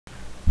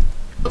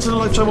What's a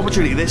lifetime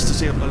opportunity this to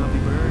see a lovely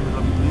bird, a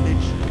lovely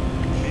plumage?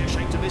 It'd be a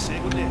shame to miss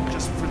it, wouldn't it?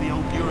 Just for the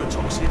old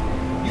neurotoxin.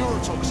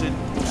 Neurotoxin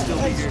will still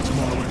be here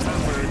tomorrow, and that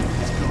bird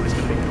is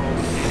going to be gone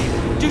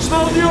anyway. Do you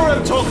smell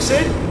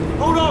neurotoxin?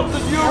 Hold on, the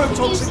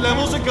neurotoxin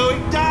levels are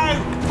going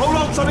down. Hold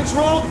on, something's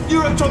wrong.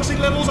 Neurotoxin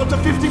levels up to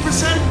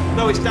 50%.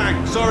 No, it's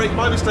down. Sorry,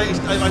 my mistake.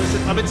 I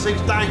meant to say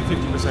it's down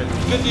 50%.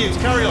 Good news.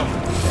 Carry on.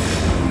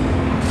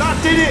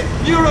 That did it.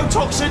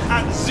 Neurotoxin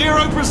at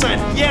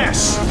 0%.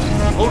 Yes.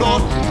 Hold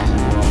on.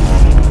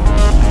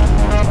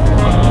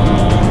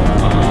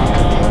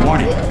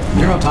 Warning.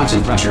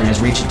 Neurotoxin pressure has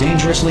reached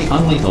dangerously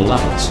unlethal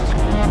levels.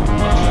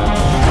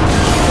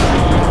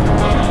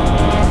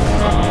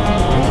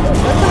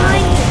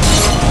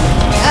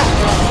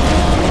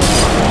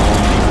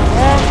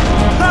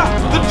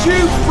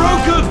 Tube's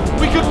broken!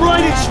 We could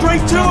ride it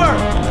straight to her!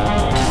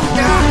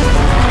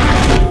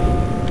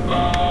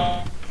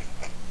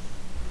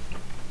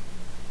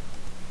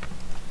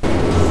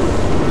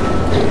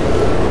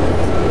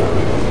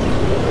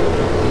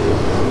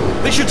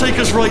 This should take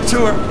us right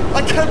to her.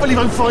 I can't believe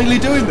I'm finally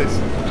doing this.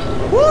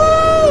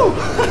 Woo!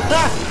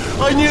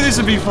 I knew this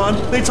would be fun.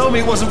 They told me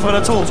it wasn't fun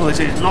at all, so they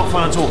said it's not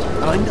fun at all.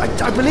 And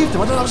I believed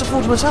them. I thought I was a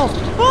fool to myself.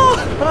 Oh,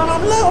 but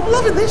I'm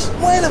loving this.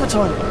 Whale of a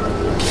time.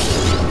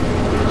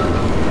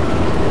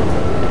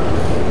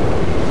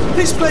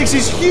 This place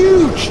is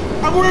huge,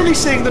 and we're only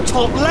seeing the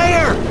top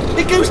layer.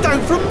 It goes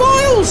down for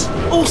miles.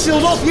 All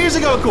sealed off years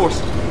ago, of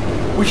course.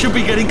 We should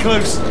be getting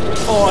close.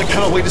 Oh, I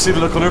cannot wait to see the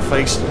look on her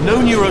face. No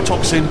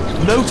neurotoxin,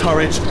 no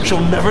turret. She'll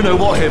never know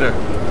what hit her.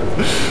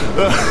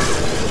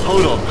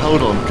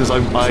 Hold on, because I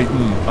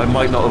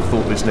might not have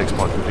thought this next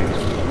part completely.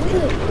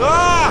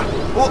 Ah!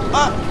 Well,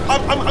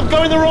 I'm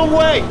going the wrong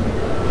way.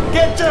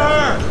 Get to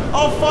her.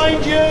 I'll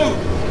find you.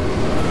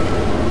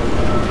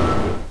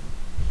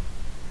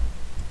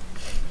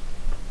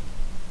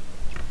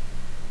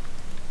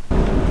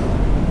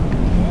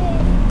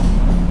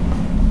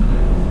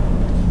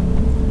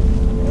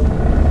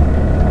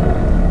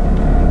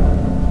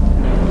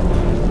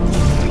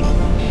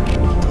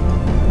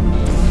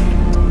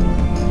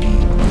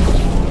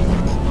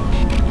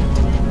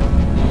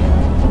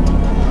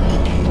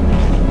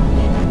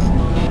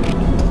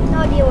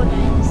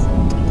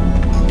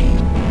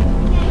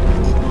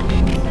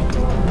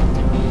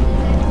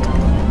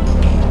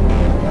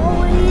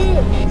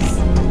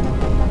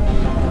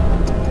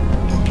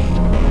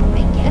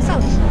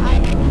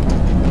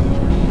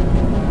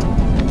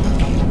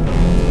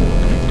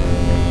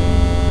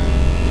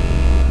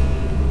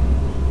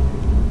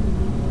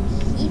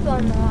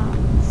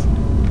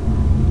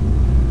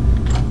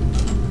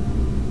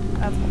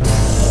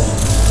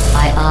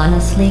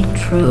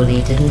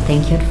 Truly didn't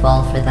think you'd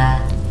fall for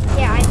that.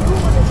 Yeah, I knew it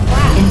was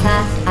flat. In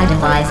fact, I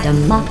devised a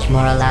much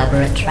more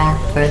elaborate trap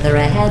further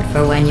ahead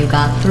for when you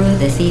got through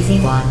this easy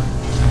one.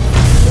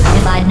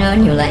 If I'd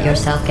known you let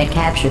yourself get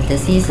captured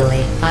this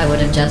easily, I would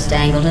have just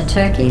dangled a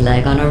turkey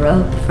leg on a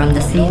rope from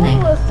the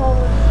ceiling.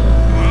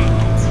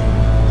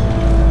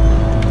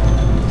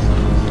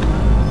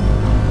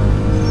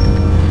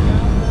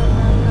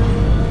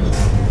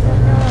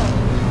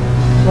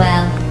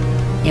 Well,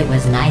 it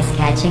was nice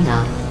catching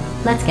up.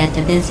 Let's get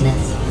to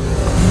business.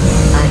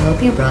 I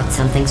hope you brought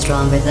something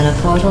stronger than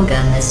a portal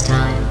gun this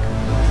time.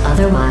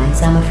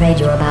 Otherwise, I'm afraid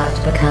you're about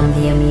to become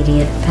the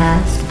immediate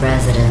past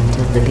president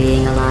of the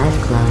Being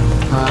Alive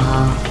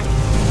Club.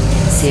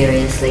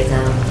 Seriously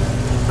though,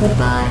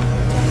 goodbye.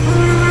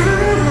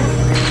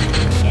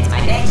 It's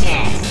my big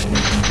chance.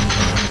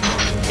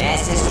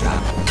 This is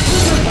trouble.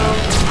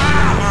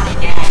 Not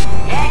again.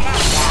 Here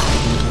comes that.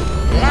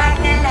 Like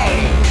the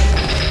lady.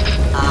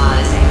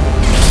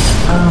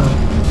 Oh.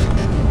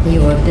 You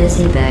were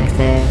busy back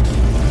there.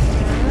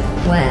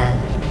 Well,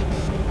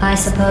 I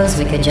suppose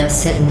we could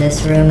just sit in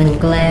this room and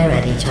glare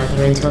at each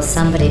other until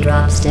somebody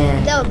drops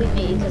dead. That would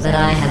be me. But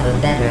I have a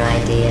better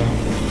idea.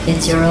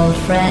 It's your old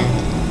friend,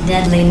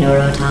 deadly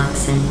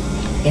neurotoxin.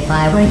 If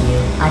I were you,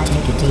 I'd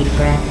take a deep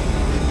breath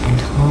and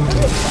hold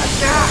it.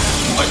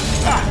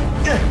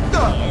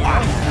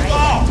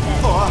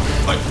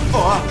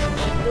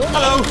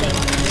 Hello.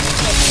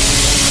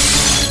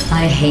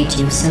 I hate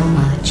you so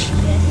much.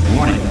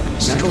 Warning.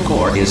 Central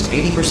core is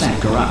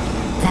 80% corrupt.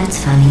 That's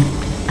funny.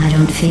 I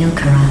don't feel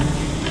corrupt.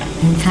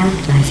 In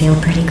fact, I feel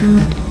pretty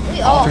good.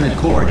 Alternate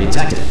core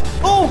detected.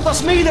 Oh,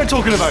 that's me they're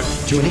talking about.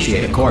 To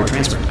initiate a core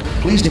transfer,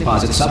 please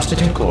deposit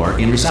substitute core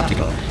in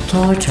receptacle.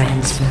 Core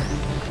transfer.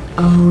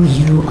 Oh,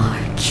 you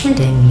are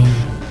kidding me.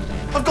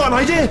 I've got an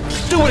idea.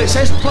 Do what it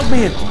says. Plug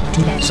me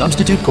in.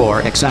 Substitute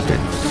core accepted.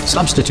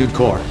 Substitute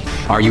core.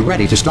 Are you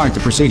ready to start the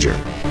procedure?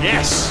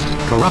 Yes.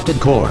 Corrupted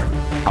core.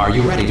 Are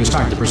you ready to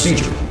start the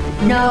procedure?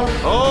 No.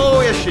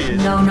 Oh, yes she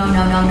is. No.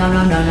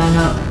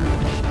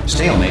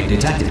 Stalemate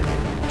detected.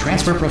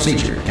 Transfer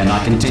procedure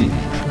cannot continue.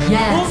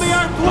 Yes. Pull me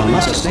out, pull me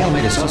Unless out. a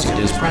stalemate associate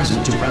is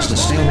present to press the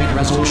stalemate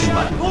resolution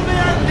button. Pull me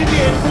out. Leave me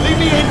in. Leave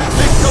me in.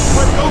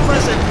 Go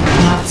press it.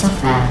 Not so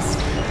fast.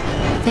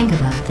 Think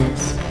about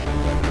this.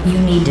 You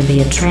need to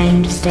be a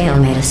trained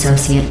stalemate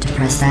associate to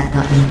press that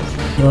button.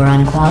 You're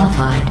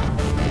unqualified.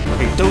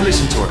 Okay, don't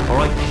listen to her,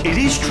 alright? It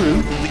is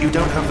true that you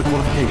don't have the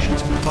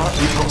qualifications, but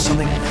you've got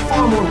something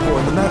far more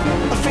important than that.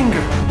 A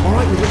finger,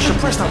 alright, with which to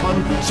press that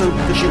button so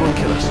that she won't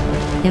kill us.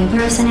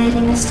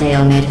 Impersonating a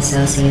stalemate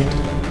associate.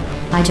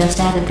 I just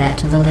added that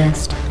to the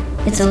list.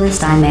 It's a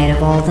list I made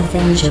of all the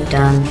things you've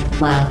done.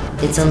 Well,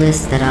 it's a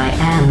list that I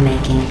am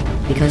making,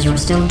 because you're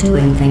still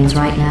doing things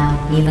right now,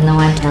 even though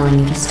I'm telling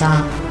you to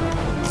stop.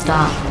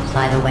 Stop,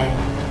 by the way.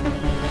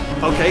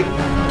 Okay,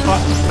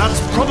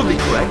 that's probably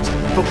correct,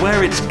 but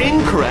where it's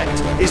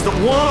incorrect is that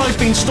while I've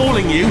been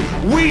stalling you,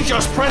 we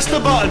just pressed the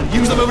button.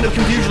 Use the moment of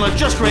confusion I've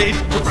just created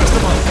to press the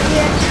button.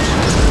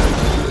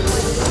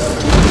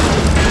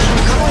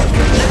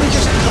 Let me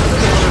just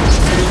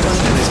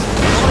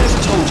I have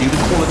told you the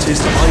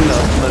qualities that I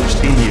love most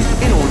in you.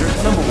 In order,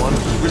 number one,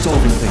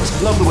 resolving things.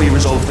 Love the way you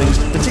resolve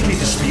things, particularly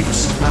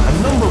disputes. And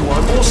number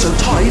one, also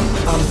tied,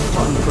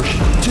 button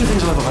pushing. Two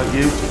things I love about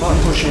you,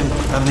 button pushing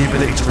and the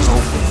ability to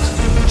resolve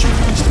things.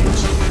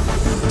 Disputes.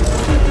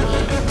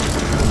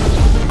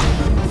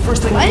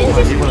 First thing I saw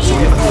you when I saw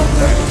you, I thought,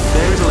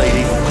 there is a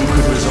lady who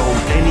could resolve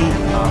any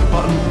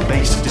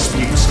button-based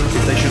disputes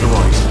if they should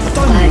arise. A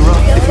diamond mirror,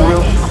 if you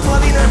will, a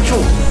bloody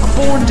natural, a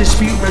born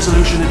dispute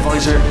resolution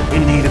advisor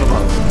in need of a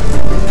button.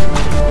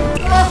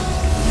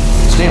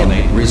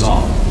 Stalemate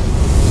resolved.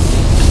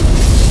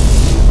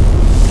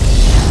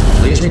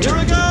 Please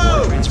return to the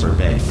core transfer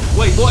bay.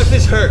 Wait, what if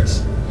this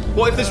hurts?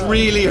 What if this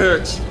really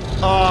hurts?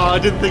 I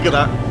didn't think of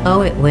that.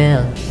 Oh, it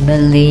will.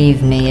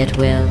 Believe me, it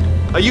will.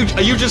 Are you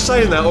just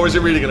saying that, or is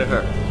it really going to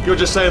hurt? You're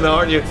just saying that,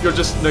 aren't you? You're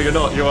just... No, you're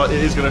not.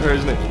 It is going to hurt,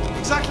 isn't it?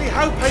 Exactly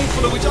how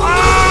painful are we...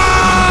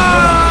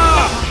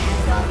 Ah!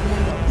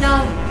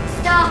 No,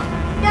 stop,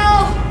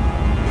 no,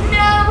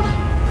 no,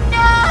 no,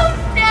 no,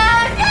 no!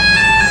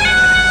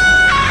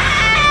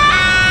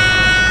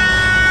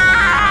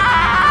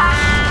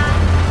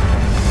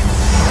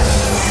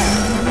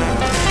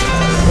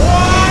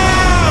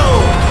 Wow!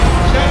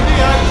 Check me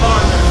out,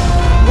 partner.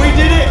 We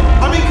did it!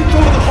 I'm in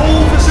control of the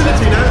whole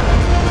facility now.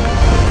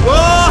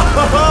 Whoa!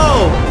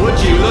 Would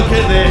you look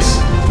at this?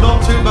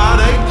 Not too bad,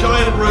 eh?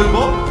 Giant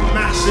robot,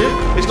 massive.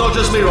 It's not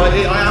just me, right?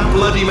 I am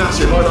bloody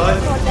massive, aren't I?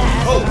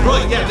 Oh,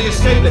 right, yeah, the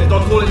escape lift.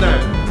 I'll call it now.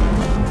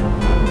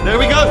 There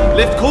we go.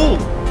 Lift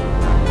called.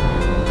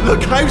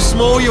 Look how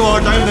small you are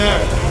down there.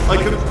 I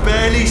can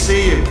barely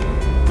see you.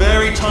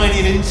 Very tiny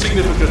and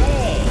insignificant.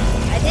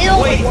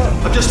 Wait,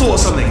 I've just thought of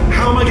something.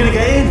 How am I going to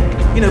get in?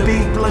 You know,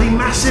 being bloody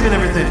massive and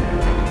everything.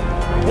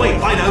 Wait,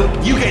 I know.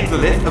 You get into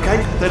the lift,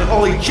 okay? Then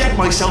I'll eject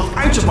myself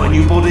out of my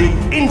new body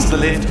into the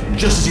lift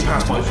just as you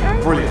pass by.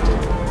 Brilliant.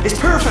 It's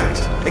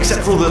perfect,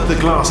 except for all the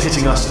glass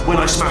hitting us when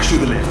I smash through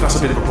the lift. That's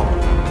a bit of a problem.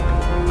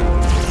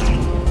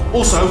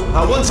 Also,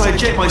 once I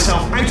eject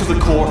myself out of the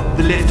core,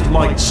 the lift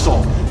might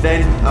stop.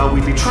 Then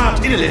we'd be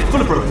trapped in a lift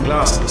full of broken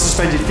glass,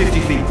 suspended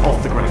 50 feet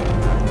off the ground.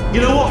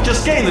 You know what?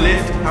 Just get in the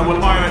lift and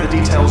we'll iron out the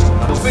details.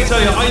 Let me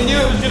tell you, I knew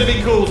it was going to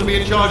be cool to be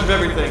in charge of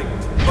everything.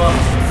 But,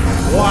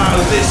 wow,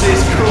 this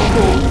is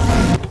cool.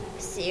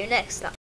 See you next time.